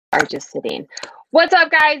are just sitting. What's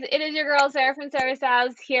up, guys? It is your girl Sarah from Sarah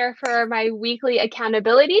Styles here for my weekly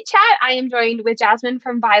accountability chat. I am joined with Jasmine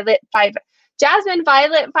from Jasmine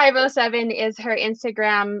Violet 507 is her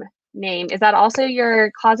Instagram name. Is that also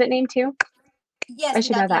your closet name too? Yes, I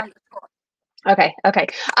should know that. Okay.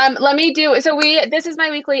 Let me do this is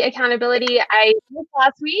my weekly accountability. I did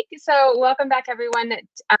last week, so welcome back everyone.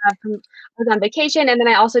 I was on vacation, and then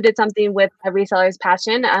I also did something with a reseller's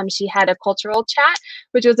passion. She had a cultural chat,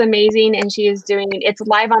 which was amazing, and she is doing it's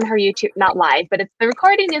live on her YouTube, not live, but the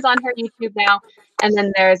recording is on her YouTube now. And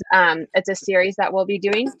then there's it's a series that we'll be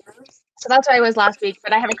doing. So that's where I was last week.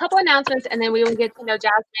 But I have a couple announcements, and then we will get to know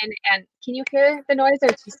Jasmine. And can you hear the noise, or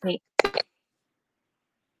it's just me?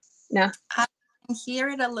 No. I can hear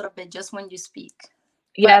it a little bit just when you speak.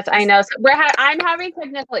 Yes, I know. So I'm having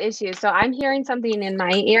technical issues, so I'm hearing something in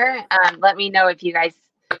my ear. Let me know if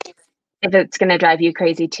it's going to drive you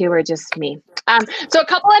crazy too, or just me. So a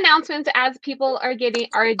couple announcements as people are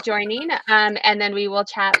joining, and then we will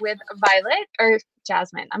chat with Violet or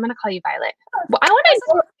Jasmine. I'm going to call you Violet. Well, I want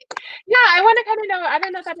to kind of know. I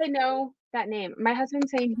don't know that I know that name. My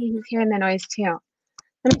husband's saying he's hearing the noise too.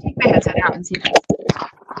 Let me take my headset out and see.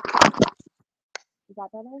 Is that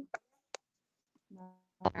better? No.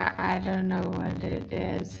 I don't know what it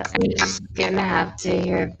is. I'm just gonna have to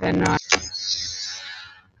hear the noise.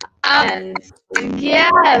 And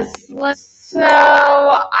yes, so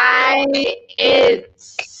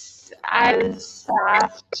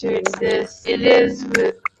after this, it is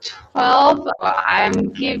with 12.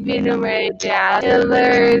 I'm giving away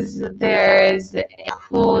dazzlers. There's a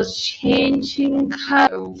cool changing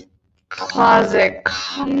closet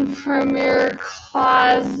from your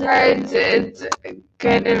closet. It's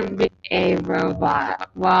gonna be a robot.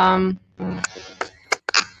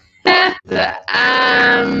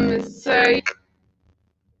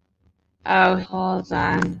 Hold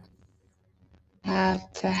on.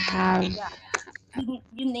 Have to have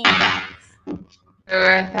you need that.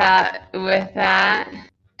 With that.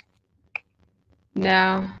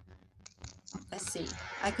 No. Let's see.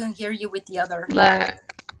 I can hear you with the other. Let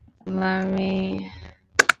me.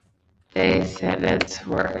 They said it's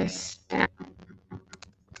worse now.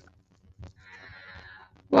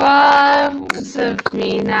 Well, because of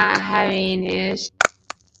me not having issues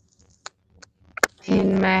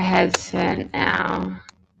in my headset now.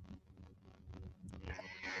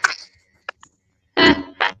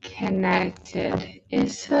 Connected. It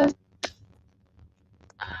says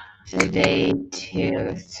today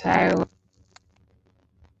too, so I will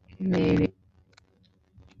maybe.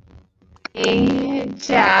 Hey,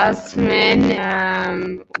 Jasmine,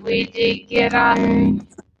 we did get on.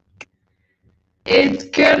 It's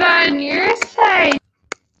good on your side.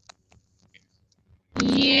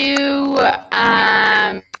 You,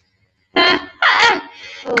 a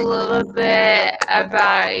little bit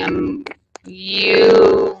about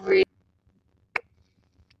you,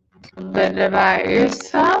 a bit about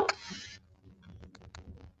yourself.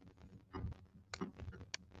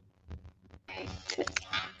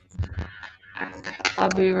 I'll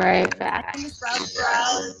be right back.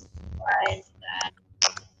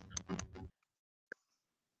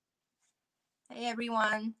 Hey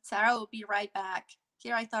everyone, Sarah will be right back.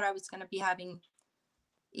 Here I thought I was going to be having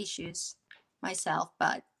issues myself,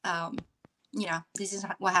 but this is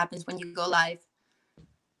what happens when you go live.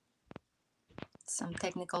 Some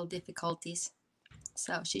technical difficulties.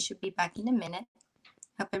 So she should be back in a minute.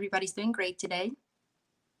 Hope everybody's doing great today.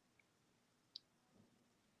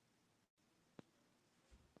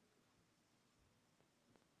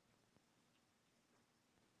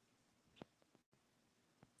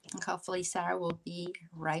 And hopefully Sarah will be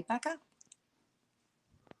right back up.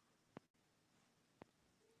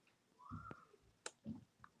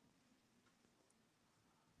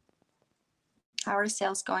 How are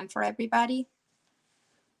sales going for everybody?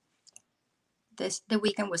 The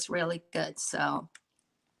weekend was really good, so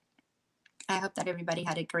I hope that everybody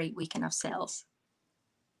had a great weekend of sales.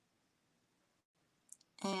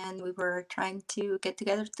 And we were trying to get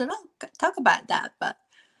together to talk about that, but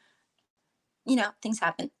things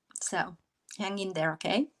happen. So hang in there,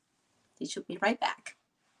 okay? We should be right back.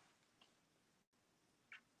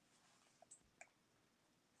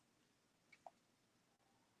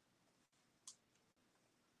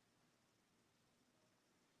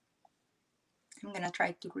 I'm gonna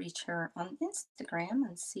try to reach her on Instagram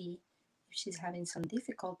and see if she's having some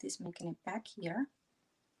difficulties making it back here.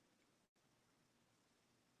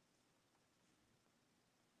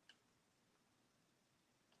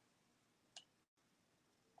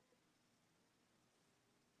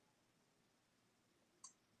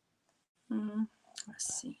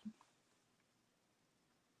 Let's see.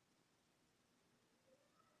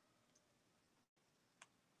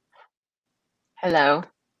 Hello.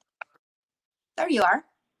 There you are.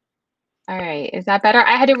 All right. Is that better?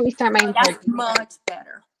 I had to restart my Oh, entire. that's much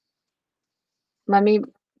better. Let me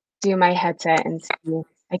do my headset and see.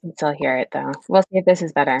 I can still hear it though. We'll see if this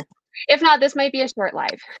is better. If not, this might be a short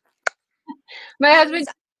live. My husband.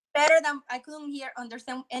 It's better than I couldn't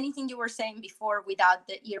understand anything you were saying before without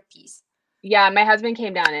the earpiece. Yeah, my husband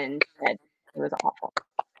came down and said it was awful.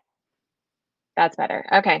 That's better.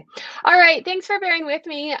 Okay. All right. Thanks for bearing with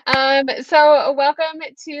me. So welcome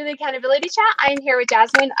to the accountability chat. I'm here with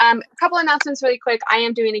Jasmine. A couple announcements really quick. I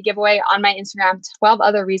am doing a giveaway on my Instagram, 12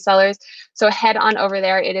 other resellers. So head on over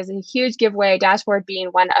there. It is a huge giveaway, dashboard being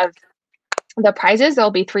one of the prizes.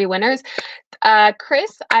 There'll be 3 winners.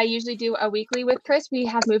 Chris, I usually do a weekly with Chris. We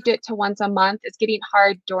have moved it to once a month. It's getting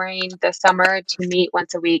hard during the summer to meet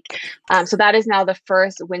once a week. So that is now the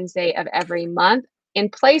first Wednesday of every month. In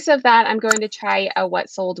place of that, I'm going to try a What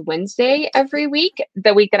Sold Wednesday every week,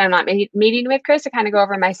 the week that I'm not meeting with Chris to kind of go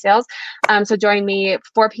over my sales. So join me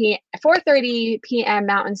 4:30 p.m.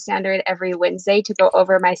 Mountain Standard every Wednesday to go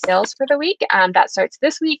over my sales for the week. That starts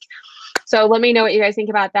this week. So let me know what you guys think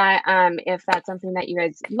about that, if that's something that you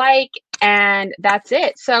guys like. And that's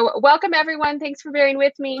it. So welcome, everyone. Thanks for bearing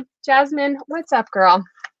with me. Jasmine, what's up, girl?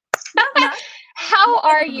 How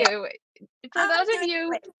are you? For those of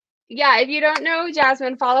you, yeah, if you don't know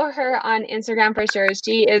Jasmine, follow her on Instagram for sure.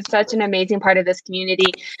 She is such an amazing part of this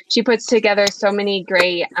community. She puts together so many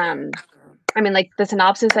great, like the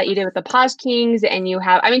synopsis that you did with the Posh Kings, and you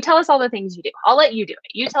have, tell us all the things you do. I'll let you do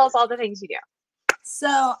it. You tell us all the things you do.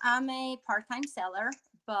 So I'm a part-time seller,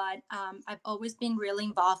 but I've always been really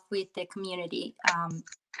involved with the community.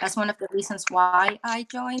 That's one of the reasons why I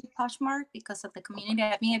joined Poshmark, because of the community.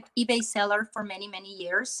 I've been an eBay seller for many, many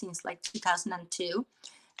years, since like 2002.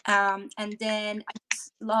 And then I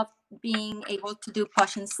just love being able to do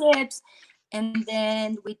Posh and Sips. And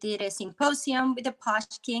then we did a symposium with the Posh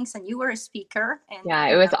Kings, and you were a speaker. And yeah,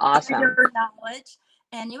 it was awesome. Your knowledge.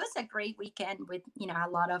 And it was a great weekend with, a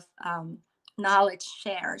lot of knowledge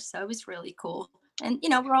shared. So it was really cool. And,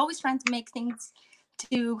 we're always trying to make things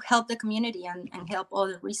to help the community and help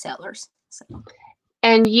other resellers. So.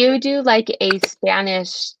 And you do like a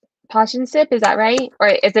Spanish Posh and Sip, is that right? Or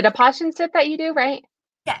is it a Posh and Sip that you do, right?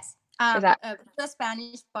 Yes. The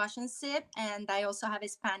Spanish Posh and Sip, and I also have a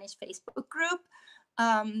Spanish Facebook group,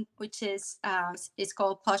 which is it's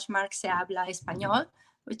called Poshmark Se Habla Español,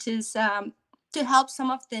 which is to help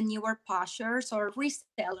some of the newer poshers or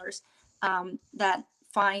resellers that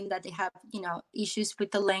find that they have issues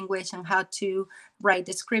with the language and how to write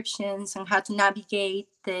descriptions and how to navigate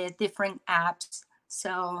the different apps.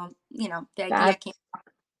 So the idea came.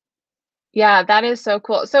 Yeah, that is so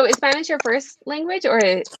cool. So is Spanish your first language, or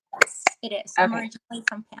Yes, it is. Okay. I'm originally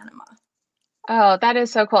from Panama. Oh, that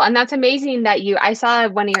is so cool. And that's amazing that I saw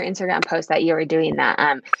one of your Instagram posts that you were doing that.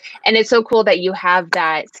 And it's so cool that you have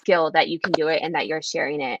that skill, that you can do it and that you're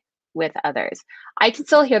sharing it with others. I can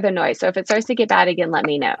still hear the noise. So if it starts to get bad again, let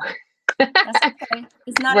me know. That's okay.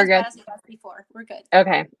 It's not as bad as it was before. We're good.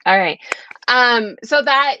 Okay. All right. So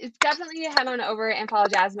that is definitely head on over and follow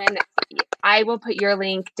Jasmine. I will put your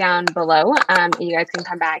link down below. You guys can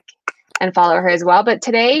come back and follow her as well. But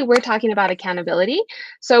today we're talking about accountability.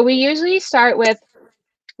 So we usually start with,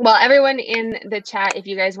 well, everyone in the chat, if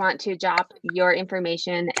you guys want to drop your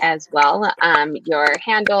information as well, your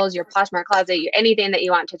handles, your Poshmark closet, anything that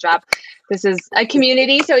you want to drop. This is a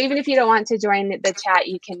community, so even if you don't want to join the chat,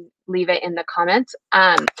 you can leave it in the comments.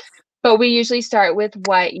 But we usually start with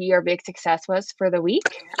what your big success was for the week.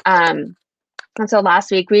 And so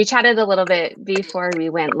last week we chatted a little bit before we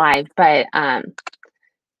went live, but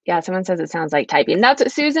yeah, someone says it sounds like typing.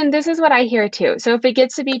 That's Susan. This is what I hear too. So if it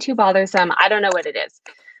gets to be too bothersome, I don't know what it is.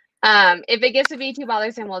 If it gets to be too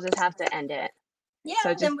bothersome, we'll just have to end it. Yeah,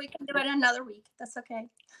 so then we can do it another week. That's okay.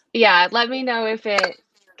 Yeah, let me know if it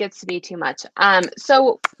gets to be too much.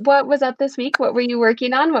 So what was up this week? What were you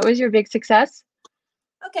working on? What was your big success?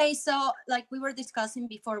 Okay, so like we were discussing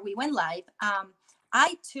before we went live,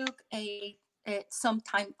 I took some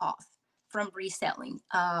time off from reselling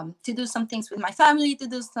to do some things with my family, to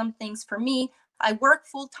do some things for me. I work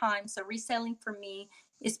full time, so reselling for me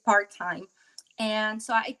is part time. And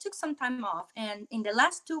so I took some time off. And in the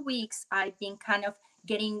last 2 weeks, I've been kind of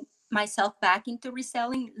getting myself back into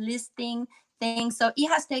reselling, listing things. So it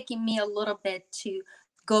has taken me a little bit to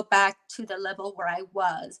go back to the level where I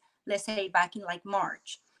was, let's say back in like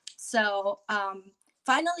March. So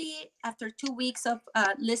finally, after 2 weeks of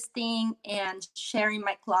listing and sharing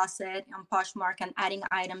my closet on Poshmark and adding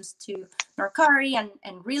items to Mercari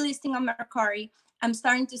and relisting on Mercari, I'm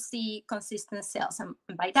starting to see consistent sales. And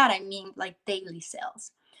by that, I mean like daily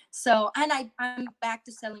sales. So, and I'm back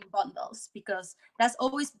to selling bundles because that's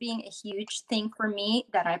always been a huge thing for me,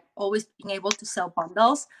 that I've always been able to sell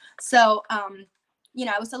bundles. So,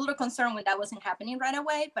 I was a little concerned when that wasn't happening right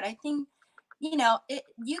away, but I think, you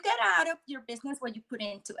get out of your business what you put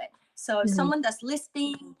into it. So if someone that's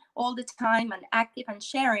listing all the time and active and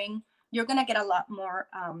sharing, you're going to get a lot more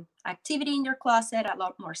activity in your closet, a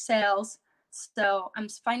lot more sales. So I'm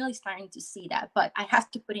finally starting to see that, but I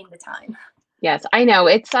have to put in the time. Yes, I know.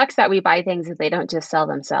 It sucks that we buy things that they don't just sell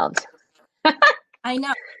themselves. I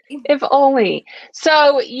know. If only.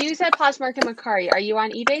 So you said Poshmark and Mercari. Are you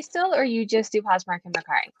on eBay still, or you just do Poshmark and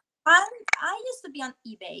Mercari? I used to be on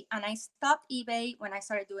eBay, and I stopped eBay when I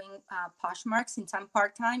started doing Poshmark. Since I'm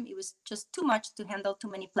part-time, it was just too much to handle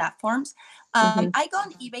too many platforms. I go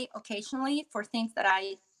on eBay occasionally for things that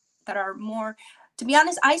are more, to be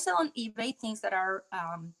honest, I sell on eBay things that are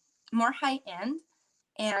more high-end,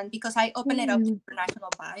 and because I open it up to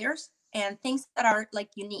international buyers, and things that are like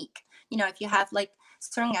unique. If you have like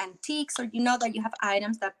certain antiques, or that you have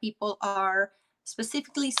items that people are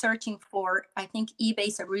specifically searching for, I think eBay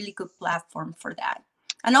is a really good platform for that.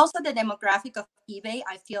 And also the demographic of eBay,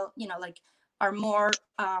 I feel, are more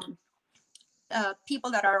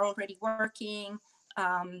people that are already working,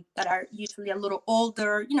 that are usually a little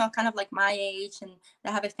older, kind of like my age, and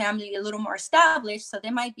that have a family a little more established. So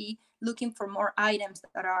they might be looking for more items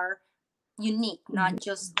that are unique, not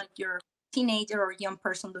just like your teenager or young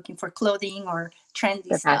person looking for clothing or trendy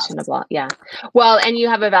They're stuff. fashionable. Yeah. Well, and you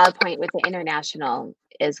have a valid point with the international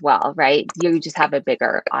as well, right? You just have a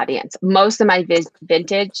bigger audience. Most of my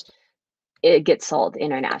vintage, it gets sold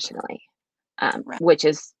internationally, Right. which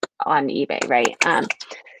is on eBay, right?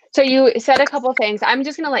 So you said a couple things. I'm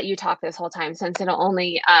just going to let you talk this whole time, since it'll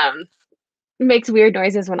only makes weird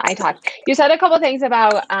noises when I talk. You said a couple things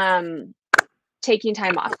about taking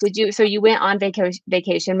time off. So you went on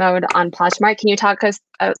vacation mode on Poshmark. Can you talk us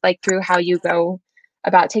through how you go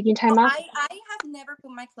about taking time off? I have never put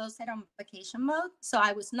my closet on vacation mode. So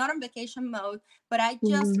I was not on vacation mode, but I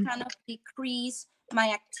just kind of decreased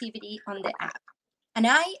my activity on the app. And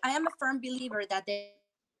I am a firm believer that the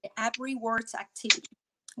app rewards activity.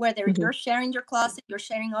 Whether you're sharing your closet, you're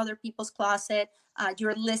sharing other people's closet,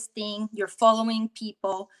 you're listing, you're following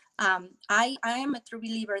people. I am a true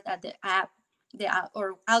believer that the app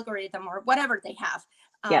or algorithm or whatever they have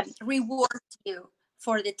rewards you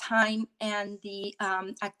for the time and the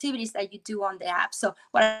activities that you do on the app. So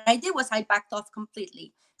what I did was I backed off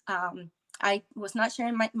completely. I was not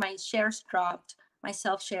sharing my shares dropped, my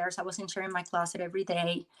self shares. I wasn't sharing my closet every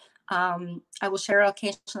day. I will share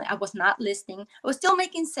occasionally. I was not listing. I was still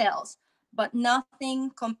making sales, but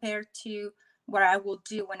nothing compared to what I will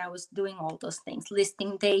do when I was doing all those things: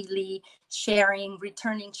 listing daily, sharing,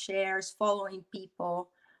 returning shares, following people,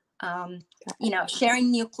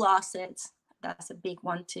 sharing new closets. That's a big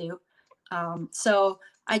one too. So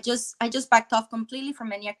I just backed off completely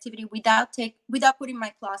from any activity without putting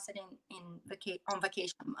my closet on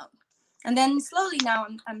vacation mode. And then slowly now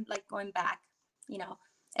I'm like going back,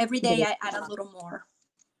 every day I add a little more.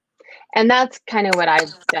 And that's kind of what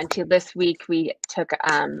I've done too. This week we took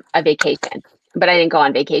a vacation, but I didn't go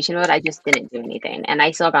on vacation mode. I just didn't do anything. And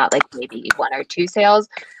I still got like maybe 1 or 2 sales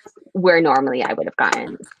where normally I would have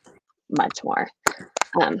gotten much more.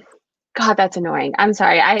 God, that's annoying. I'm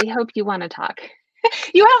sorry. I hope you want to talk.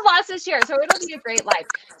 You have lots to share, so it'll be a great live.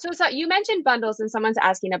 So you mentioned bundles, and someone's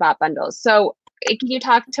asking about bundles. So can you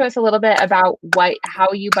talk to us a little bit about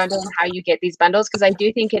how you bundle and how you get these bundles? Because I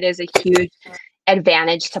do think it is a huge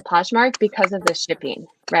advantage to Poshmark because of the shipping,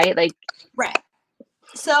 right? Right.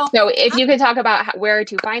 So if you could talk about where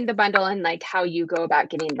to find the bundle and how you go about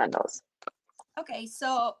getting bundles. Okay,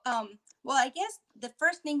 so well, I guess the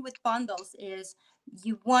first thing with bundles is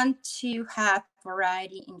you want to have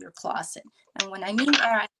variety in your closet. And when I mean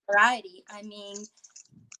variety, I mean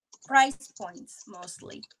price points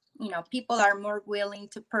mostly. People are more willing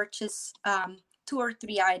to purchase 2 or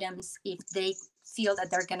 3 items if they feel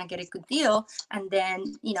that they're going to get a good deal, and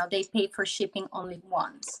then they pay for shipping only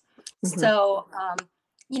once. So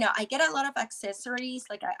I get a lot of accessories.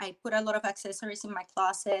 Like I put a lot of accessories in my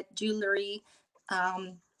closet, jewelry,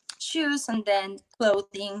 shoes, and then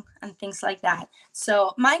clothing and things like that.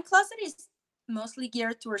 So my closet is mostly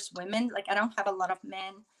geared towards women. Like I don't have a lot of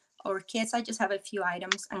men or kids. I just have a few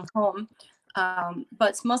items at home, but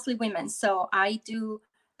it's mostly women. So I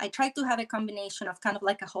try to have a combination of kind of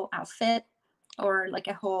like a whole outfit or like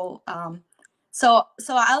a whole so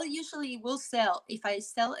I'll usually will sell, if I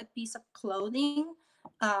sell a piece of clothing,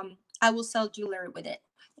 I will sell jewelry with it.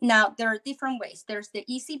 Now there are different ways. There's the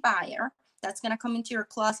easy buyer that's going to come into your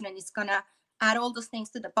closet and it's going to add all those things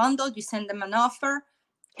to the bundle. You send them an offer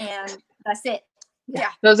and that's it.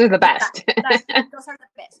 Yeah, Those are the best. Those are the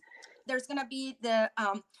best. There's gonna be the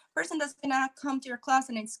person that's gonna come to your class,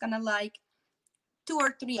 and it's gonna like 2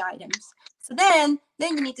 or 3 items. So then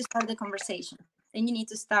you need to start the conversation. Then you need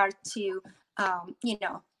to start to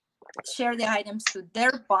share the items to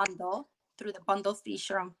their bundle through the bundle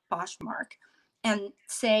feature on Poshmark, and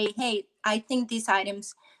say, hey, I think these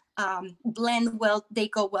items blend well, they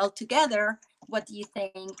go well together. What do you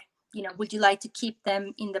think? Would you like to keep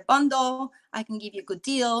them in the bundle? I can give you a good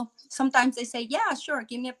deal. Sometimes they say, yeah, sure,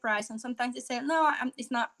 give me a price. And sometimes they say, no, it's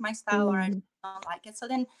not my style, or I don't like it. So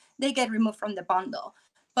then they get removed from the bundle.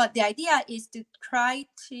 But the idea is to try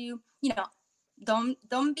to,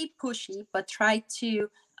 don't be pushy, but try to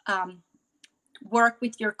work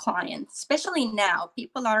with your clients. Especially now,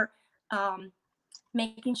 people are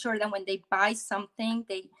making sure that when they buy something,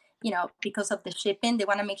 they, because of the shipping, they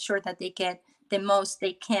want to make sure that they get the most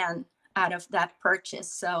they can out of that purchase.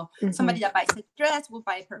 So somebody that buys a dress will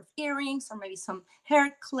buy a pair of earrings, or maybe some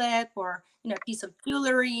hair clip, or a piece of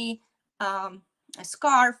jewelry, a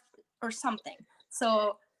scarf, or something.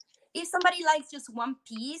 So if somebody likes just one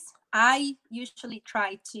piece, I usually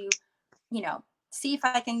try to, see if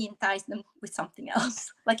I can entice them with something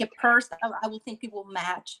else, like a purse that I will think people will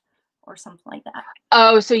match, or something like that.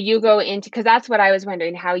 Oh, so you go into, because that's what I was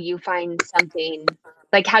wondering, how you find something,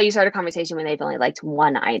 like how you start a conversation when they've only liked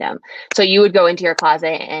one item. So you would go into your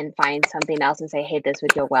closet and find something else and say, hey, this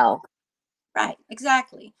would go well. Right,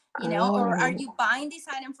 exactly. Or are you buying this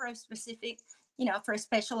item for a specific, for a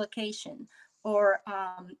special occasion? Or,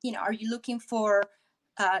 are you looking for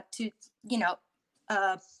to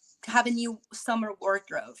have a new summer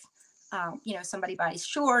wardrobe? Somebody buys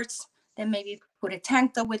shorts, then maybe put a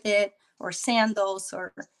tank top with it, or sandals,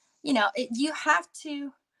 or, you have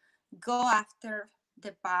to go after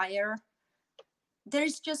the buyer.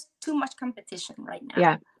 There's just too much competition right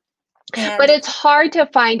now. Yeah. But it's hard to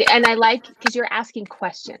find, and I like, because you're asking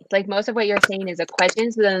questions. Like most of what you're saying is a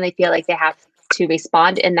question, so then they feel like they have to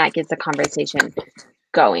respond, and that gets the conversation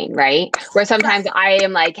going, right? Where sometimes I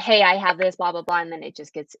am like, hey, I have this, blah, blah, blah, and then it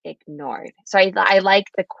just gets ignored. So I like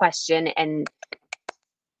the question, and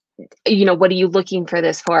what are you looking for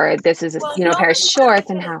this for? This is, a pair of shorts,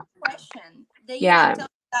 and how. Question. They tell you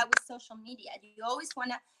that with social media. You always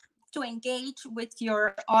want to engage with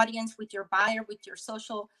your audience, with your buyer, with your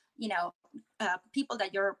social, people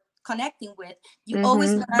that you're connecting with. You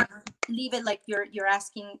always want to leave it like you're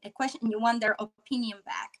asking a question, and you want their opinion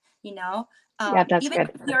back. That's even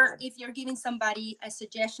good. if you're giving somebody a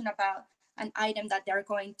suggestion about an item that they're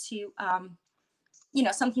going to,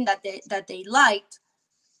 something that they liked,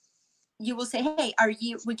 you will say, hey,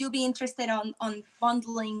 would you be interested on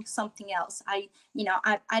bundling something else? I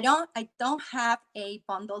don't have a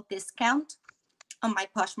bundle discount on my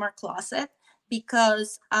Poshmark closet,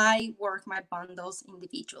 because I work my bundles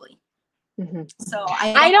individually. So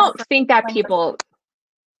I don't think that people,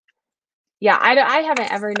 I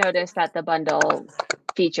haven't ever noticed that the bundle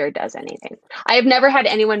feature does anything. I have never had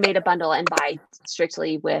anyone made a bundle and buy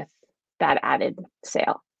strictly with that added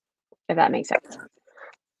sale, if that makes sense.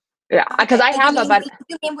 Yeah, because I have a bundle.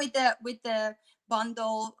 You mean with the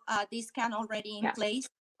bundle discount already in place?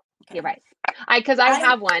 Okay. You're right. Because I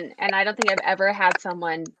have one, and I don't think I've ever had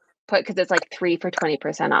someone put, because it's like 3 for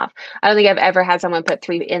 20% off. I don't think I've ever had someone put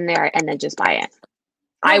 3 in there and then just buy it.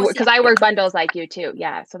 Because I work bundles like you too.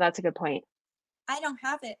 Yeah, so that's a good point. I don't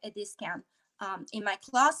have a discount in my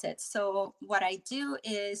closet. So what I do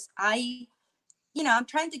is I'm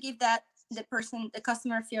trying to give the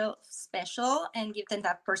customer feel special, and give them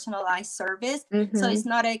that personalized service. So it's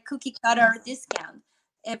not a cookie cutter discount.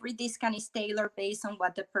 Every discount is tailored based on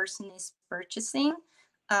what the person is purchasing.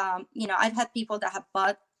 I've had people that have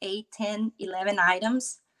bought 8, 10, 11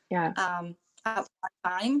 items at one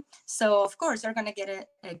time. So of course they're going to get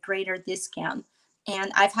a greater discount.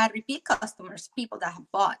 And I've had repeat customers, people that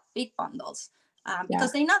have bought big bundles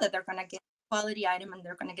because they know that they're going to get a quality item and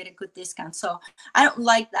they're going to get a good discount. So I don't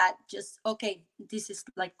like that. Just, okay, this is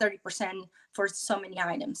like 30% for so many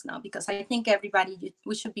items now, because I think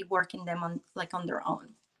we should be working them on their own.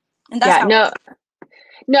 And that's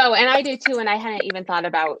no, and I do too. And I hadn't even thought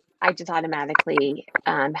about, I just automatically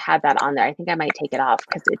had that on there. I think I might take it off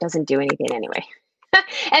because it doesn't do anything anyway.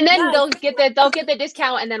 And then they'll get the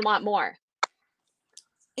discount and then want more.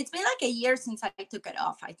 It's been like a year since I took it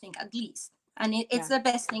off, I think, at least. And it's the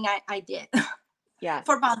best thing I did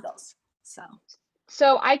for bundles.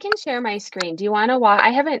 So I can share my screen. Do you want to walk?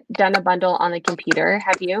 I haven't done a bundle on the computer.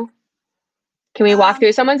 Have you? Can we walk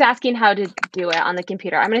through? Someone's asking how to do it on the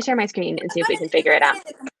computer. I'm going to share my screen and see if we can figure it out.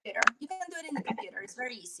 You can do it in the computer. It's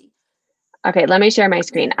very easy. Okay, let me share my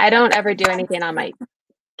screen. I don't ever do anything on my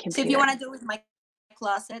So if you want to do it with my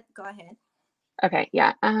closet, go ahead. Okay,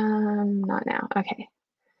 yeah. Not now. Okay.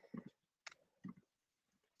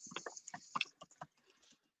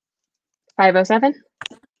 $507?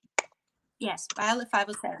 Yes, Violet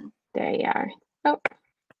 507. There you are.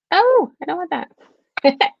 Oh, I don't want that.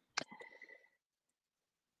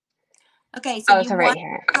 Okay, so so right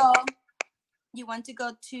here. You want to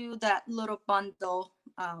go to that little bundle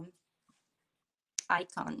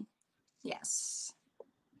icon. Yes.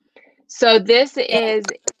 So this is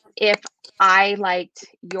if I liked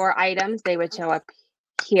your items, they would show up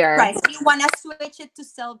here. Right. So you want to switch it to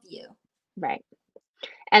sell view. Right.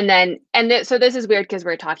 And then, so this is weird because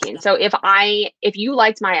we're talking. So if you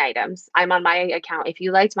liked my items, I'm on my account. If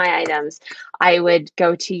you liked my items, I would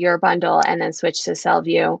go to your bundle and then switch to sell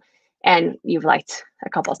view, and you've liked a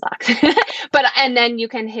couple stocks. And then you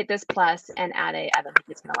can hit this plus and add it. I don't think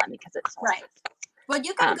it's gonna let me because it's sold. Right. Well,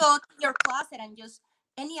 you can go to your closet and just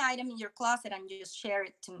any item in your closet and just share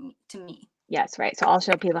it to me. Yes, right. So I'll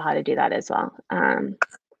show people how to do that as well.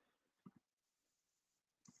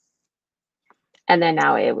 And then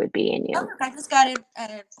now it would be in you. Oh, look, I just got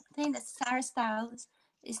a thing that Sarah Styles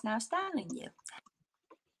is now styling you.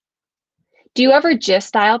 Do you ever just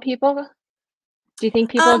style people? Do you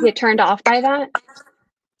think people get turned off by that?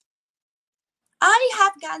 I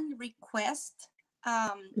have gotten requests.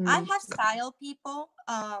 I have styled people.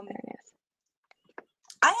 There it is.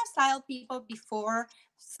 I have styled people before.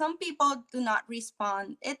 Some people do not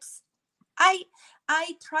respond. I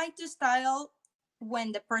try to style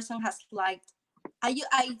when the person has liked.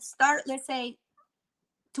 I start, let's say,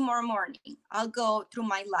 tomorrow morning. I'll go through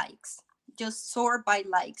my likes, just sort by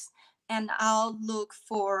likes, and I'll look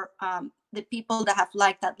for the people that have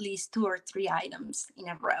liked at least 2 or 3 items in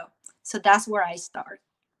a row. So that's where I start,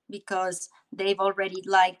 because they've already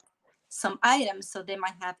liked some items, so they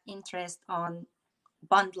might have interest on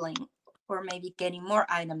bundling or maybe getting more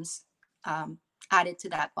items added to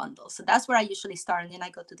that bundle. So that's where I usually start, and then I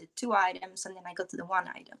go to the 2 items, and then I go to the 1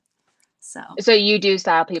 item. So you do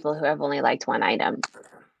style people who have only liked 1 item?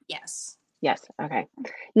 Yes. Yes. Okay.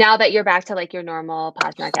 Now that you're back to like your normal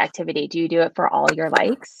Poshmark activity, do you do it for all your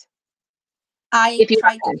likes? I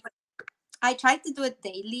try to do it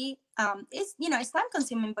daily. It's time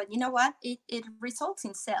consuming, but you know what? It results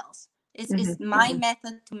in sales. It's my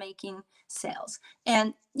method to making sales.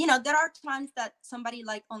 And there are times that somebody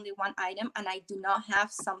like only 1 item, and I do not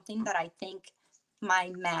have something that I think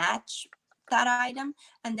might match that item,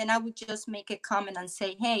 and then I would just make a comment and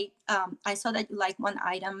say, hey, I saw that you like 1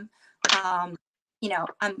 item. I'm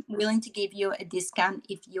willing to give you a discount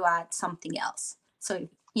if you add something else. So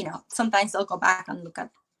sometimes I'll go back and look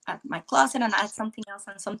at my closet and add something else,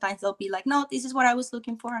 and sometimes they'll be like, no, this is what I was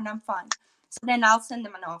looking for and I'm fine. So then I'll send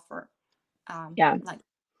them an offer. And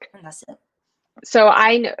that's it. So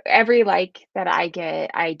I know every like that I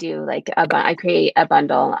get, I do like I create a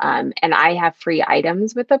bundle, and I have free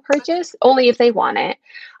items with the purchase, only if they want it.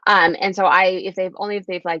 And so if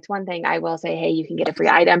they've liked 1 thing, I will say, hey, you can get a free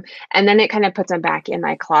item, and then it kind of puts them back in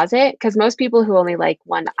my closet, because most people who only like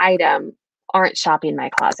 1 item aren't shopping my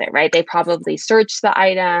closet, right? They probably searched the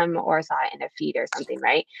item or saw it in a feed or something,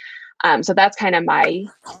 right? So that's kind of my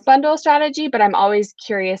bundle strategy, but I'm always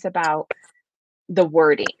curious about the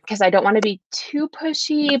wording, because I don't want to be too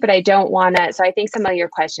pushy, but I don't want to. So I think some of your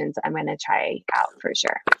questions I'm going to try out for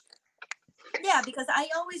sure. Yeah, because I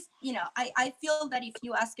always, I feel that if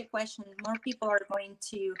you ask a question, more people are going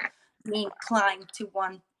to be inclined to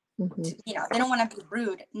want to, they don't want to be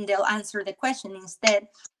rude, and they'll answer the question. Instead,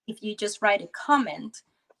 if you just write a comment,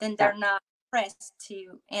 then they're not pressed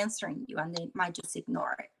to answering you, and they might just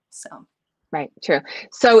ignore it. So. Right. True.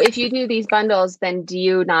 So if you do these bundles, then do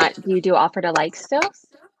you do offer to like still?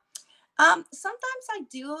 Sometimes I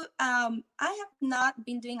do. I have not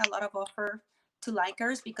been doing a lot of offer to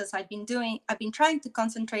likers, because I've been trying to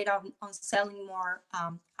concentrate on selling more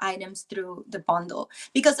items through the bundle,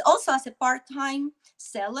 because also as a part-time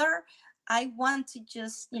seller, I want to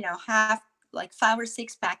just, have like 5 or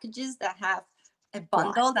 6 packages that have a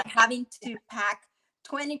bundle, that having to pack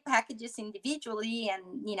 20 packages individually and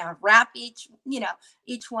wrap each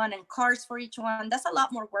one and cards for each one. That's a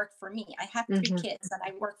lot more work for me. I have 3 kids and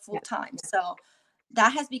I work full time, so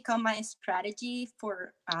that has become my strategy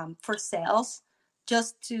for sales,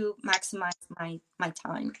 just to maximize my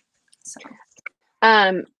time. So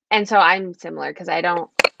and so I'm similar, because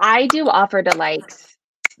I do offer to likes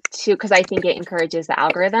too, because I think it encourages the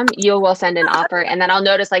algorithm. You will send an offer, and then I'll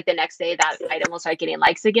notice like the next day that item will start getting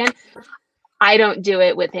likes again. I don't do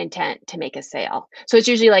it with intent to make a sale. So it's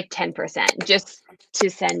usually like 10% just to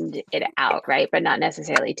send it out, right? But not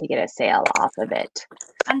necessarily to get a sale off of it.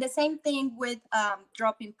 And the same thing with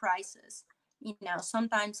dropping prices. You know,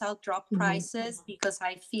 sometimes I'll drop prices because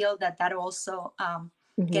I feel that also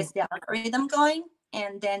gets the algorithm going.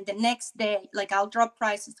 And then the next day, like I'll drop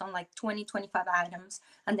prices on like 20, 25 items.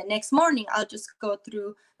 And the next morning, I'll just go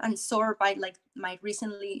through and sort by like my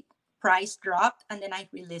recently price dropped. And then I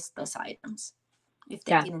relist those items. If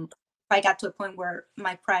they didn't, if I got to a point where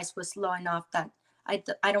my price was low enough that I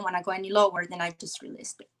don't want to go any lower, then I just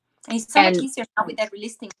relist it. And it's so much easier now with that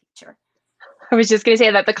relisting feature. I was just going to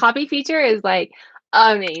say that the copy feature is like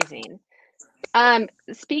amazing.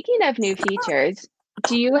 Speaking of new features,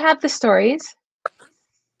 do you have the stories?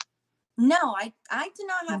 No, I do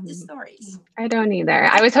not have the stories. I don't either.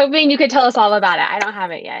 I was hoping you could tell us all about it. I don't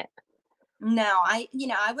have it yet. No, I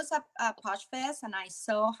was at Posh Fest and I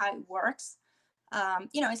saw how it works.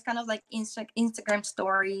 It's kind of like Instagram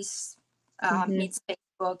stories meets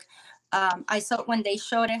Facebook. I saw when they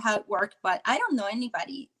showed it how it worked, but I don't know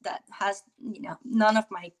anybody that has, none of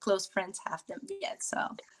my close friends have them yet. So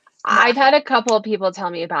I've had a couple of people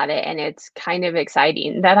tell me about it, and it's kind of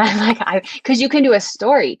exciting that I'm like, because you can do a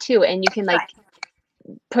story too, and you can like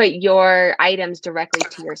put your items directly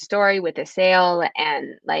to your story with a sale,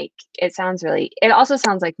 and like it also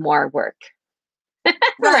sounds like more work,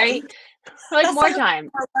 right? Like that's more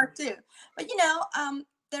time. More work too. But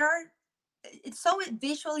it's so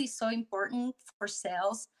visually so important for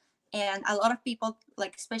sales. And a lot of people,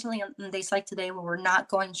 like especially on days like today where we're not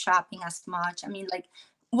going shopping as much. I mean, like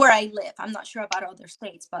where I live, I'm not sure about other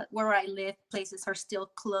states, but where I live, places are still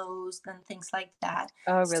closed and things like that.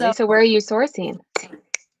 Oh, really? So where are you sourcing?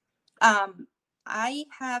 I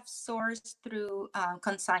have sourced through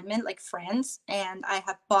consignment, like friends, and I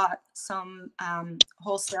have bought some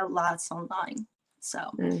wholesale lots online. So,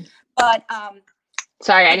 but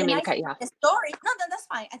sorry, I didn't mean to cut you off. The story, no, that's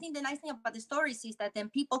fine. I think the nice thing about the stories is that then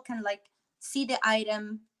people can like see the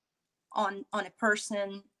item on a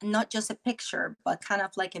person, not just a picture, but kind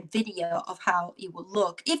of like a video of how it would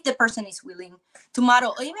look if the person is willing to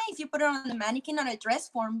model. Or even if you put it on a mannequin on a dress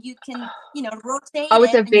form, you can, rotate. Oh,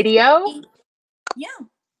 it's a video? Yeah,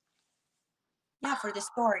 for the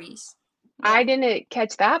stories. Yeah. I didn't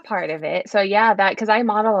catch that part of it. So yeah, because I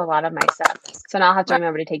model a lot of my stuff. So now I'll have to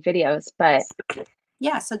remember to take videos, but.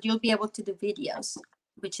 Yeah, so you'll be able to do videos,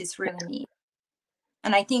 which is really neat.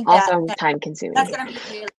 And I think also time consuming. That's going to be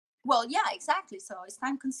really, well, yeah, exactly. So it's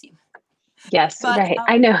time consuming. Yes, but, right.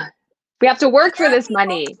 I know. We have to work for this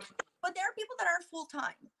money. But there are people that are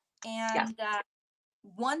full-time and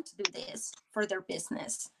want to do this for their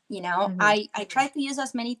business. I try to use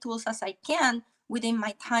as many tools as I can within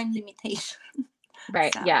my time limitation.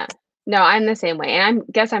 Right. So. Yeah. No, I'm the same way. And I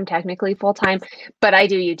guess I'm technically full-time, but I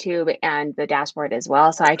do YouTube and the dashboard as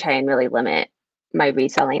well. So I try and really limit my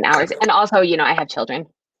reselling hours. And also, I have children,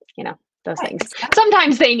 those things.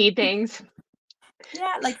 Sometimes they need things.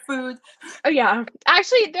 Yeah, like food. Oh, yeah.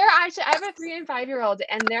 Actually, I have a 3 and 5-year-old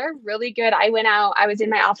and they're really good. I was in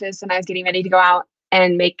my office and I was getting ready to go out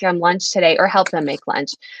and make them lunch today or help them make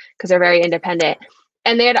lunch because they're very independent.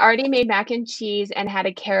 And they had already made mac and cheese and had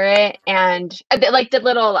a carrot and like the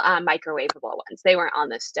little microwavable ones. They weren't on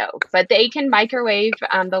the stove, but they can microwave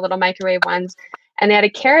the little microwave ones. And they had a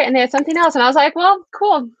carrot and they had something else. And I was like, well,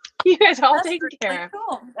 cool. You guys are all taken care of.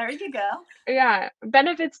 Cool. There you go. Yeah.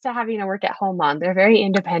 Benefits to having a work at home mom. They're very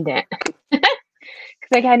independent because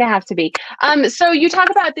they kind of have to be. So you talk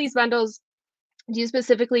about these bundles. Do you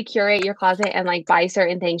specifically curate your closet and like buy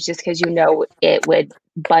certain things just because it would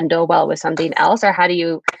bundle well with something else, or how do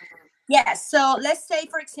you? Yes. So let's say,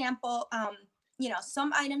 for example,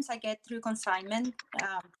 some items I get through consignment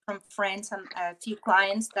from friends and a few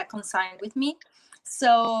clients that consign with me.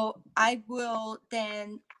 So I will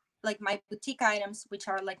then, like my boutique items, which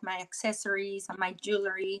are like my accessories and my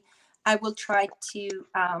jewelry, I will try to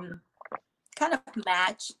kind of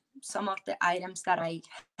match some of the items that I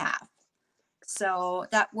have. So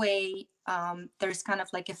that way there's kind of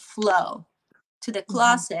like a flow to the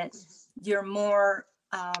closet. You're more,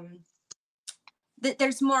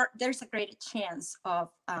 there's a greater chance of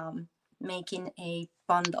making a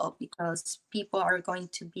bundle because people are going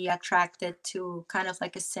to be attracted to kind of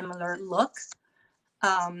like a similar look.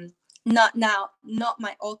 Not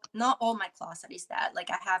all my closet is that. Like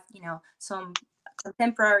I have, some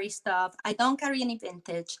contemporary stuff. I don't carry any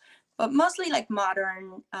vintage, but mostly like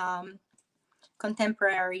modern,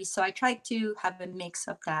 contemporary. So I try to have a mix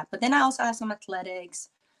of that. But then I also have some athletics.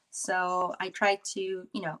 So I try to,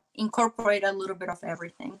 incorporate a little bit of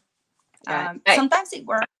everything. Sometimes it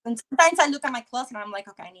works. And sometimes I look at my closet and I'm like,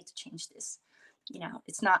 okay, I need to change this.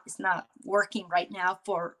 it's not working right now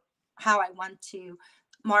for how I want to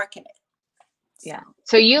market it. Yeah.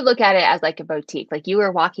 So you look at it as like a boutique, like you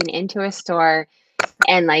were walking into a store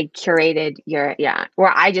and like curated your,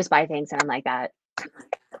 where I just buy things and I'm like that.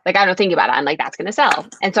 Like, I don't think about it. I'm like, that's going to sell.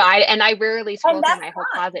 And so I rarely scroll through my whole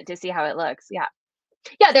closet to see how it looks. Yeah.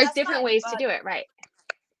 Yeah. There's different ways to do it. Right.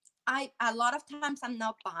 A lot of times I'm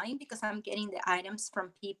not buying because I'm getting the items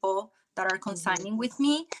from people that are consigning with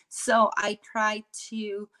me. So I try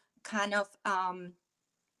to kind of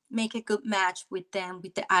make a good match with them,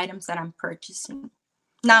 with the items that I'm purchasing.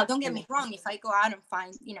 Now, don't get me wrong. If I go out and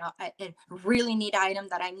find, a really neat item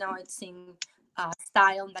that I know it's in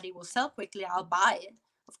style and that it will sell quickly, I'll buy it,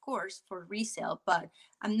 of course, for resale. But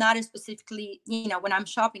I'm not specifically, when I'm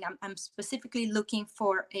shopping, I'm specifically looking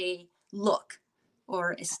for a look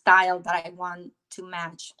or a style that I want to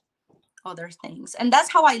match other things. And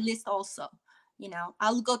that's how I list also.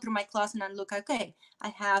 I'll go through my closet and look, okay, I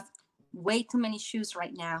have way too many shoes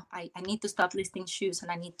right now. I need to stop listing shoes,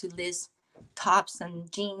 and I need to list tops and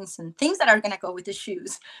jeans and things that are going to go with the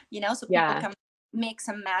shoes, so people can mix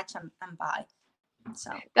and match and buy.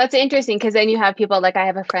 So that's interesting, because then you have people like, I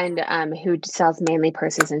have a friend who sells mainly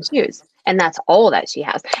purses and shoes, and that's all that she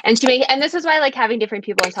has. And and this is why I like having different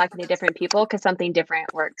people and talking to different people, because something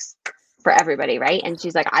different works for everybody, right? And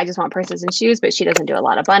she's like, I just want purses and shoes, but she doesn't do a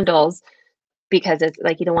lot of bundles because it's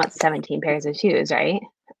like, you don't want 17 pairs of shoes, right?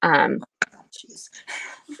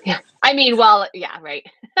 Yeah. I mean, well, yeah, right.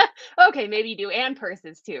 Okay, maybe you do, and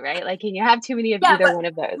purses too, right? Like, can you have too many of either one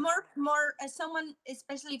of those? More as someone,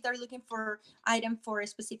 especially if they're looking for item for a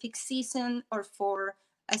specific season or for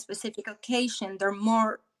a specific occasion, they're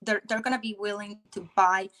going to be willing to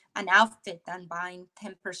buy an outfit than buying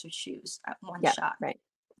 10 pairs of shoes at one shot. Right.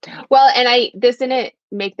 Well, and this didn't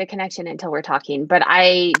make the connection until we're talking, but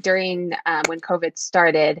during when COVID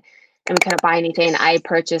started and we couldn't buy anything, I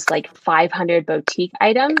purchased like 500 boutique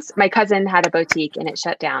items. My cousin had a boutique and it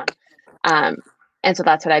shut down. And so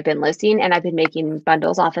that's what I've been listing, and I've been making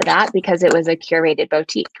bundles off of that because it was a curated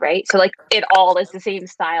boutique, right? So like it all is the same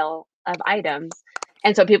style of items.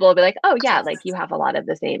 And so people will be like, oh yeah, like you have a lot of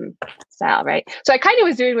the same style, right? So I kind of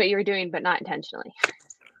was doing what you were doing, but not intentionally.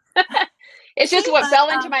 It's just what fell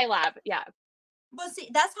into my lap. Yeah. Well, see,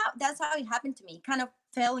 that's how it happened to me. Kind of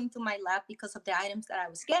fell into my lap because of the items that I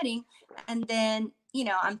was getting. And then,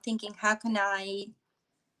 I'm thinking, how can I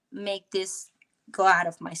make this go out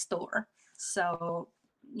of my store? So,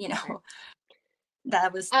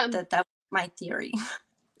 that was that was my theory.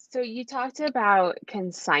 So you talked about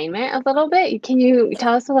consignment a little bit. Can you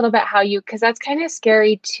tell us a little bit how because that's kind of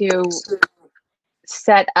scary to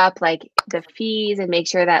set up, like the fees and make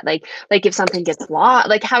sure that like if something gets lost,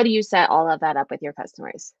 like how do you set all of that up with your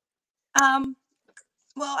customers?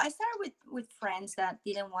 Well, I started with friends that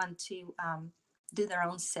didn't want to do their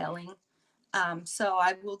own selling. So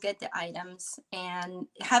I will get the items and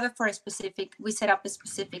have it for we set up a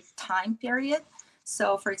specific time period.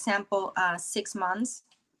 So for example, 6 months,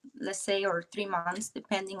 let's say, or 3 months,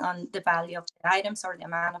 depending on the value of the items or the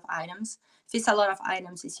amount of items. If it's a lot of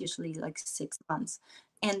items, it's usually like 6 months.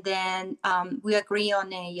 And then we agree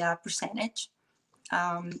on a percentage.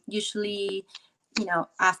 Usually,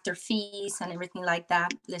 after fees and everything like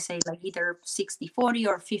that, let's say like either 60-40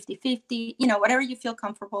 or 50-50, whatever you feel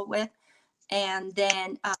comfortable with. And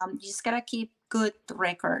then you just gotta keep good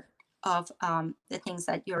record of the things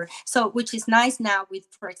that which is nice now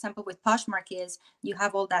for example, with Poshmark is you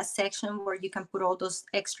have all that section where you can put all those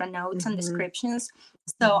extra notes and descriptions.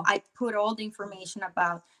 So I put all the information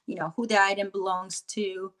about, who the item belongs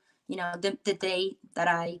to, the day that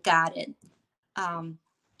I got it,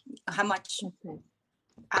 how much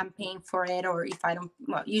I'm paying for it, or if I don't,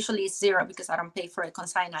 well, usually it's zero because I don't pay for a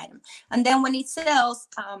consigned item. And then when it sells,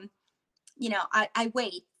 I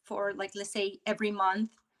wait for, like, let's say every month,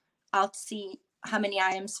 I'll see how many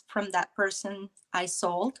items from that person I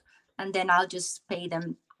sold, and then I'll just pay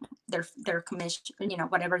them their commission,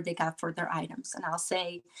 whatever they got for their items. And I'll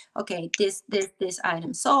say, okay, this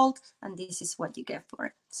item sold, and this is what you get for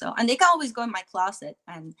it. So, and they can always go in my closet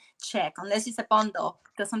and check, unless it's a bundle,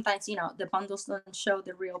 because sometimes, the bundles don't show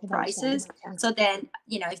the real prices. So then,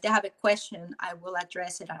 if they have a question, I will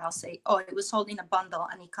address it, and I'll say, oh, it was sold in a bundle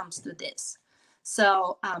and it comes to this.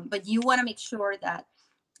 So, but you want to make sure that,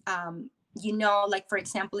 like, for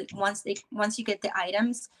example, once you get the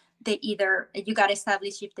items, you got to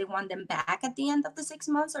establish if they want them back at the end of the 6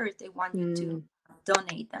 months or if they want you to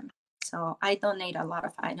donate them. So I donate a lot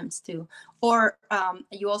of items too. Or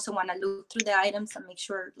you also want to look through the items and make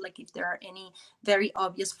sure, like, if there are any very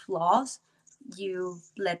obvious flaws, you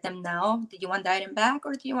let them know. Do you want the item back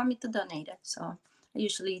or do you want me to donate it? So I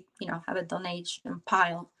usually, have a donation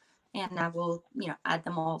pile, and I will, add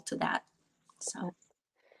them all to that. So.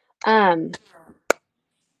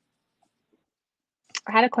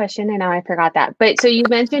 I had a question and now I forgot that. But so you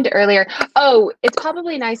mentioned earlier, it's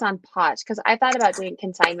probably nice on Posh because I thought about doing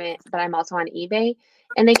consignment, but I'm also on eBay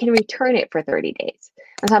and they can return it for 30 days.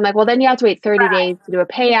 And so I'm like, well, then you have to wait 30 days to do a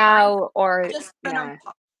payout or I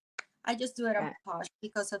just do it on Posh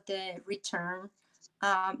because of the return.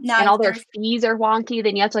 Now and all their fees are wonky.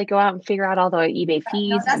 Then you have to go out and figure out all the eBay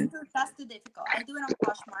fees. No, that's too difficult. I do it on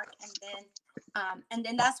Poshmark, and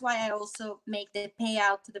then that's why I also make the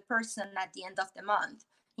payout to the person at the end of the month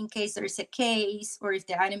in case there is a case or if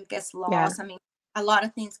the item gets lost. I mean, a lot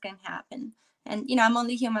of things can happen, and I'm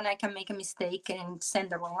only human. I can make a mistake and send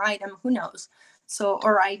the wrong item. Who knows? So,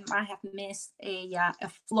 or I might have missed a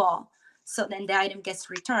flaw. So then the item gets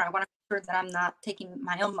returned. I want to make sure that I'm not taking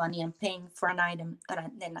my own money and paying for an item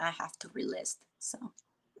that then I have to relist. So.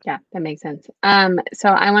 Yeah, that makes sense. So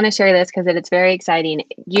I want to share this because it's very exciting.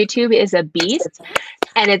 YouTube is a beast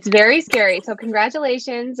and it's very scary. So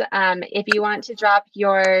congratulations. If you want to drop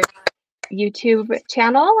your YouTube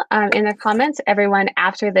channel in the comments, everyone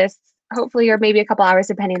after this, hopefully, or maybe a couple hours,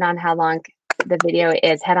 depending on how long the video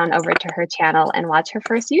is, head on over to her channel and watch her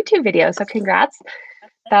first YouTube video. So congrats.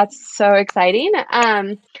 That's so exciting.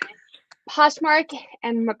 Poshmark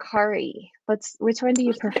and Mercari. Which one do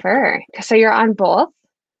you prefer? So you're on both?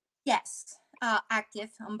 Yes,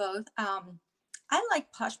 active on both. I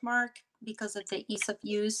like Poshmark because of the ease of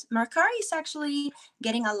use. Mercari is actually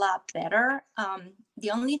getting a lot better.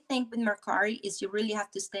 The only thing with Mercari is you really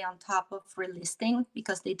have to stay on top of relisting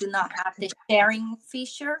because they do not have the sharing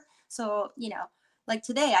feature. So, like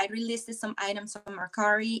today, I relisted some items on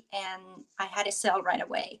Mercari and I had a sale right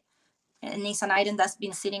away. And it's an item that's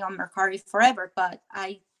been sitting on Mercari forever, but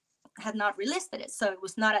I had not relisted it, so it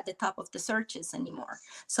was not at the top of the searches anymore.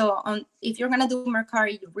 So if you're going to do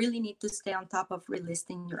Mercari, you really need to stay on top of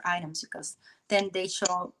relisting your items because then they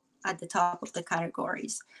show at the top of the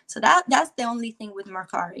categories. So that's the only thing with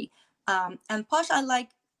Mercari. And Posh, I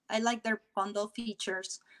like their bundle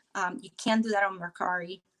features. You can't do that on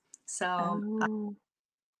Mercari, so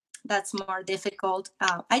that's more difficult.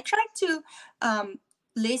 I tried to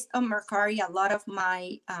list on Mercari a lot of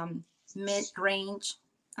my mid-range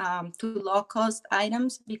to low-cost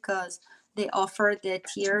items because they offer the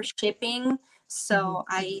tier shipping. So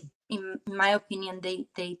in my opinion,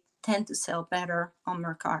 they tend to sell better on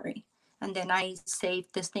Mercari. And then I save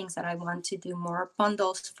the things that I want to do more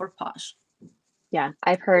bundles for Posh. Yeah,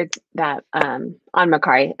 I've heard that on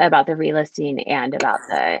Mercari about the relisting and about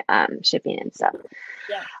the shipping and stuff.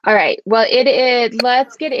 Yeah. All right. Well,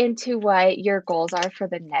 let's get into what your goals are for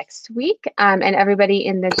the next week. And everybody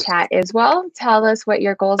in the chat as well, tell us what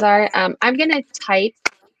your goals are. I'm going to type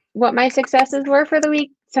what my successes were for the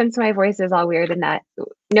week since my voice is all weird and that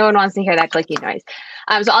no one wants to hear that clicking noise.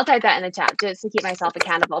 So I'll type that in the chat just to keep myself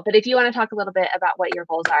accountable. But if you want to talk a little bit about what your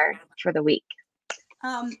goals are for the week.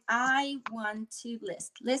 I want to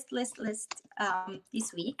list this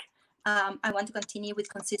week. I want to continue with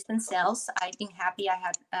consistent sales. I've been happy. I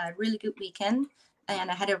had a really good weekend and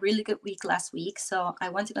I had a really good week last week. So I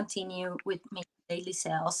want to continue with making daily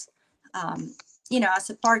sales. As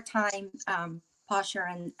a part-time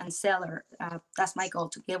posher and seller, that's my goal,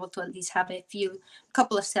 to be able to at least have a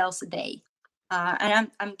couple of sales a day. And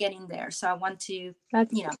I'm getting there. So I want to,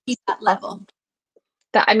 keep that level.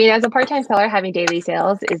 Awesome. As a part-time seller, having daily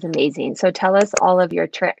sales is amazing. So tell us all of your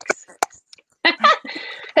tricks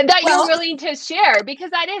that you're willing to share,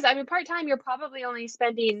 because that is, part-time, you're probably only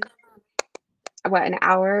spending an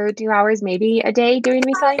hour, 2 hours, maybe a day doing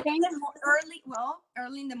reselling things?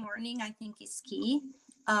 Early in the morning, I think is key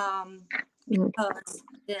because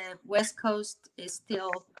the West Coast is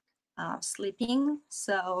still sleeping.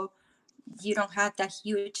 So you don't have that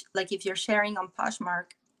huge, like if you're sharing on Poshmark,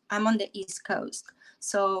 I'm on the East Coast.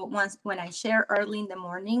 So when I share early in the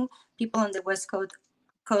morning, people on the West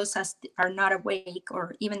Coast are not awake,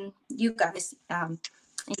 or even you guys in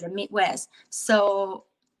the Midwest. So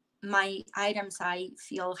my items, I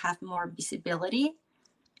feel, have more visibility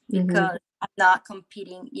because I'm not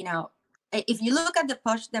competing. If you look at the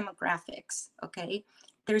Posh demographics, okay,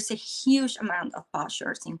 there's a huge amount of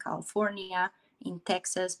Poshers in California, in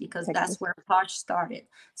Texas, because that's where Posh started.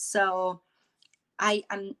 So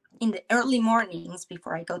I'm in the early mornings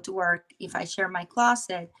before I go to work. If I share my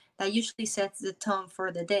closet, that usually sets the tone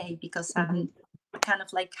for the day because I'm kind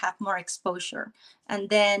of like have more exposure. And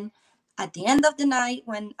then at the end of the night,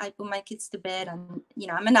 when I put my kids to bed, and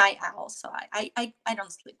I'm a night owl, so I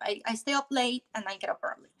don't sleep. I stay up late and I get up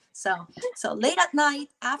early. So late at night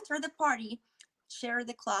after the party, share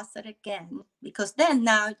the closet again, because then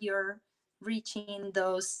now you're reaching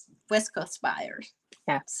those West Coast buyers.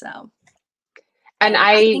 Yeah. So, and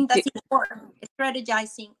I I think that's important.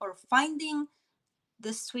 Strategizing or finding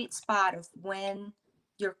the sweet spot of when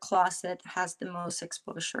your closet has the most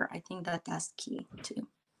exposure. I think that that's key too.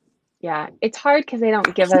 yeah, it's hard because they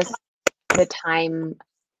don't give us the time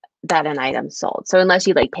that an item's sold. So unless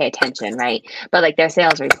you like pay attention, right? But like their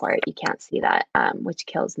sales report, you can't see that, which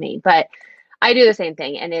kills me. But I do the same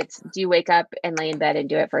thing. And it's, do you wake up and lay in bed and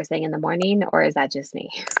do it first thing in the morning, or is that just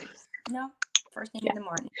me? No, first thing in the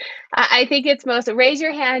morning. I think it's most, raise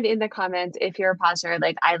your hand in the comments if you're a poster.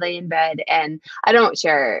 Like I lay in bed and I don't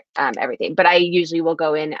share everything, but I usually will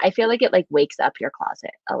go in. I feel like it like wakes up your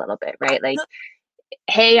closet a little bit, right? Like,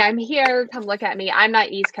 hey, I'm here, come look at me. I'm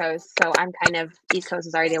not East Coast, so I'm kind of, East Coast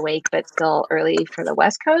is already awake, but still early for the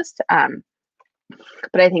West Coast.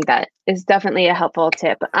 But I think that is definitely a helpful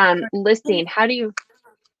tip. Listing, how do you?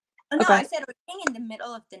 No, Okay. I said working in the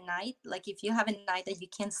middle of the night, like if you have a night that you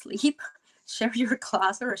can't sleep, share your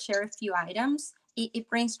closet or share a few items. It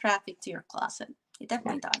brings traffic to your closet. It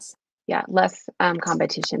definitely does. Yeah, less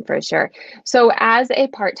competition for sure. So as a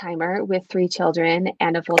part-timer with 3 children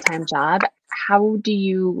and a full-time job, how do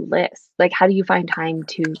you list? Like, how do you find time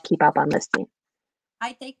to keep up on listing?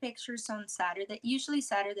 I take pictures on Saturday. Usually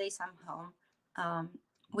Saturdays I'm home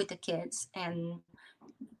with the kids, and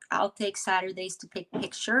I'll take Saturdays to take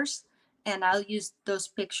pictures, and I'll use those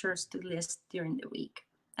pictures to list during the week.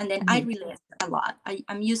 And then I relist a lot.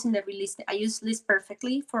 I'm using the release. I use List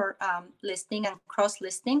Perfectly for listing and cross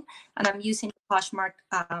listing, and I'm using the Poshmark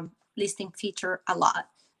listing feature a lot.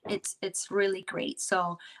 It's really great.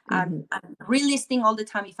 So I'm relisting all the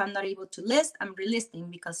time. If I'm not able to list, I'm relisting,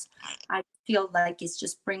 because I feel like it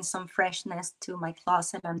just brings some freshness to my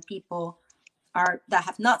closet, and people that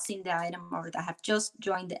have not seen the item or that have just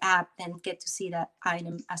joined the app and get to see that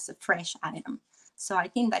item as a fresh item. So I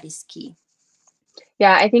think that is key.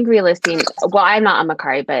 Yeah, I think relisting, well, I'm not on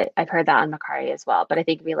Mercari, but I've heard that on Mercari as well. But I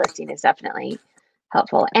think relisting is definitely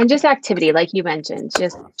helpful. And just activity, like you mentioned,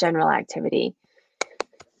 just general activity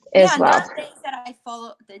as well. There are days that I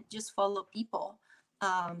follow, that just follow people.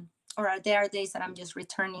 Or there are days that I'm just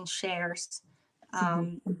returning shares.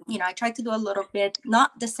 You know, I try to do a little bit,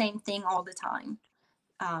 not the same thing all the time.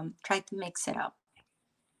 Try to mix it up.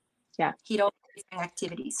 Yeah. Hit all different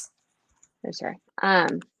activities. For sure.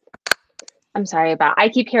 I'm sorry I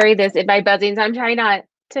keep hearing this in my buzzing, so I'm trying not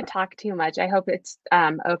to talk too much. I hope it's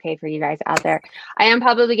okay for you guys out there. I am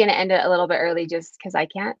probably going to end it a little bit early just because I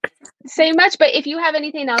can't say much. But if you have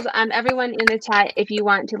anything else, everyone in the chat, if you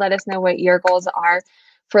want to let us know what your goals are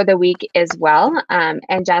for the week as well.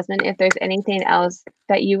 And Jasmine, if there's anything else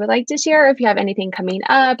that you would like to share, if you have anything coming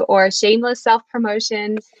up or shameless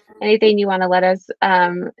self-promotion, anything you want to let us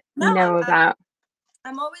know about.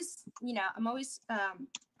 I'm always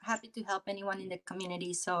happy to help anyone in the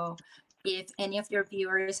community. So if any of your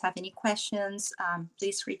viewers have any questions,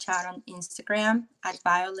 please reach out on Instagram at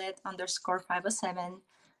Violet_507.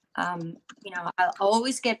 I'll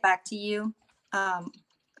always get back to you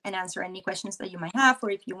and answer any questions that you might have, or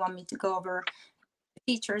if you want me to go over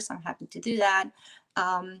features, I'm happy to do that.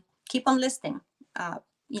 Keep on listing.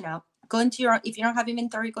 Go into if you don't have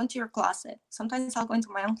inventory, go into your closet. Sometimes I'll go into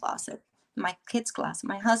my own closet, my kids' closet,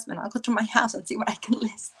 my husband. I'll go to my house and see what I can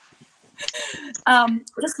list.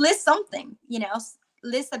 Just list something,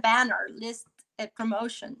 list a banner, list a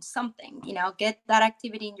promotion, something, get that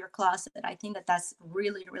activity in your closet. I think that's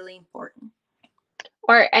really, really important.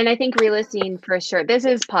 And I think relisting for sure. This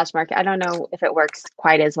is Poshmark. I don't know if it works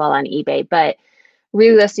quite as well on eBay, but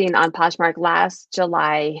relisting on Poshmark last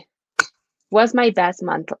July was my best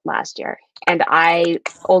month last year. And I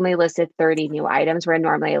only listed 30 new items where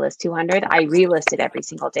normally I list 200. I relisted every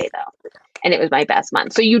single day though. And it was my best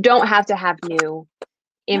month. So you don't have to have new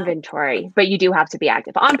inventory, but you do have to be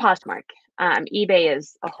active on Poshmark. eBay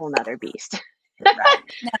is a whole nother beast. Right.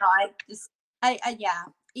 No,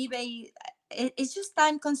 eBay, it's just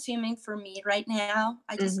time consuming for me right now.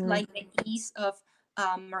 I just like the ease of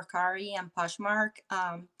Mercari and Poshmark.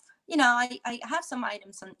 I have some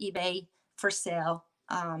items on eBay for sale,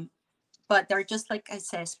 but they're just, like I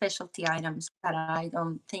said, specialty items that I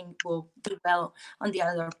don't think will do well on the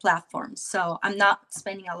other platforms. So I'm not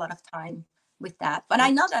spending a lot of time with that. But I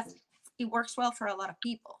know that it works well for a lot of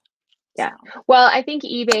people. Yeah. So. Well, I think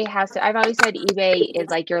eBay I've always said eBay is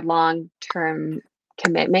like your long-term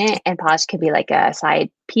commitment, and Posh can be like a side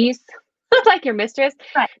piece, like your mistress,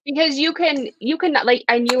 right? Because you can like,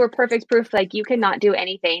 and you were perfect proof, like you cannot do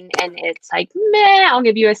anything and it's like, meh, I'll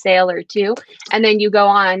give you a sale or two, and then you go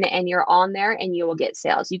on and you're on there and you will get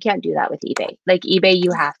sales. You can't do that with eBay. Like eBay,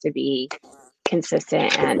 you have to be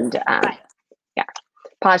consistent and Right.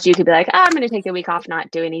 Posh, you could be like, I'm going to take a week off,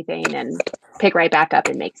 not do anything, and pick right back up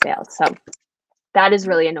and make sales. So that is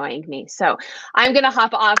really annoying me. So I'm going to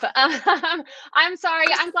hop off. I'm sorry.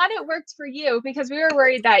 I'm glad it worked for you because we were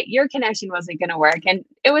worried that your connection wasn't going to work, and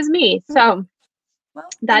it was me. So Well,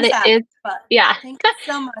 that things happen, is, but yeah. thank you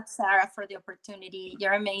so much, Sarah, for the opportunity.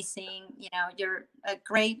 You're amazing. You know, you're a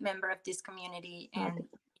great member of this community, and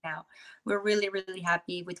you know, we're really, really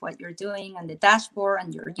happy with what you're doing on the dashboard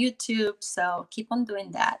and your YouTube. So keep on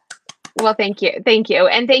doing that. Well, thank you. Thank you.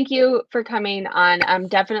 And thank you for coming on.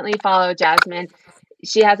 Definitely follow Jasmine.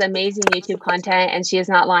 She has amazing YouTube content and she is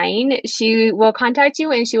not lying. She will contact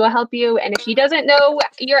you and she will help you. And if she doesn't know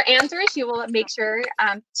your answer, she will make sure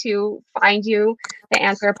to find you the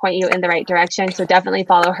answer, point you in the right direction. So definitely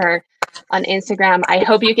follow her on Instagram. I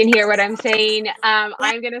hope you can hear what I'm saying. I'm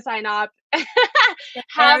going to sign off.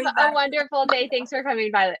 Have a wonderful day. Thanks for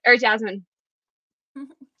coming, Violet or Jasmine.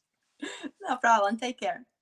 No problem. Take care.